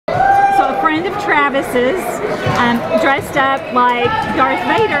friend of Travis's, dressed up like Darth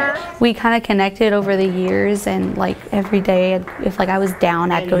Vader. We kind of connected over the years, and like every day, if like I was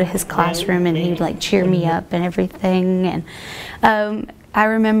down, I'd go to his classroom and he'd like cheer me up and everything. And I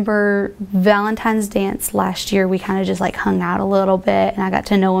remember Valentine's dance last year, we kind of just like hung out a little bit and I got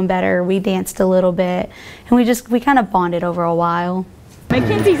to know him better. We danced a little bit and we kind of bonded over a while.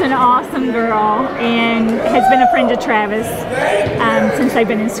 Mackenzie's an awesome girl and has been a friend to Travis since they've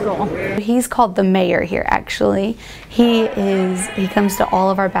been in school. He's called the mayor here actually. He comes to all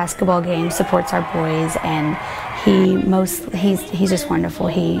of our basketball games, supports our boys, and he's just wonderful.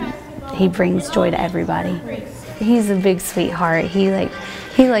 He brings joy to everybody. He's a big sweetheart. He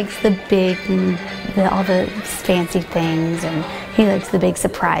likes the big, all the fancy things, and he likes the big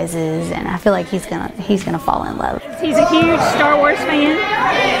surprises. And I feel like he's gonna fall in love. He's a huge Star Wars fan,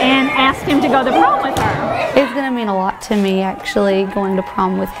 and asked him to go to prom with her. It's gonna mean a lot to me actually going to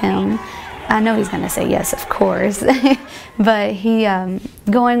prom with him. I know he's gonna say yes, of course, but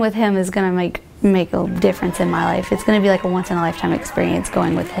going with him is gonna make a difference in my life. It's gonna be like a once in a lifetime experience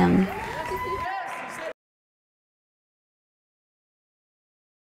going with him.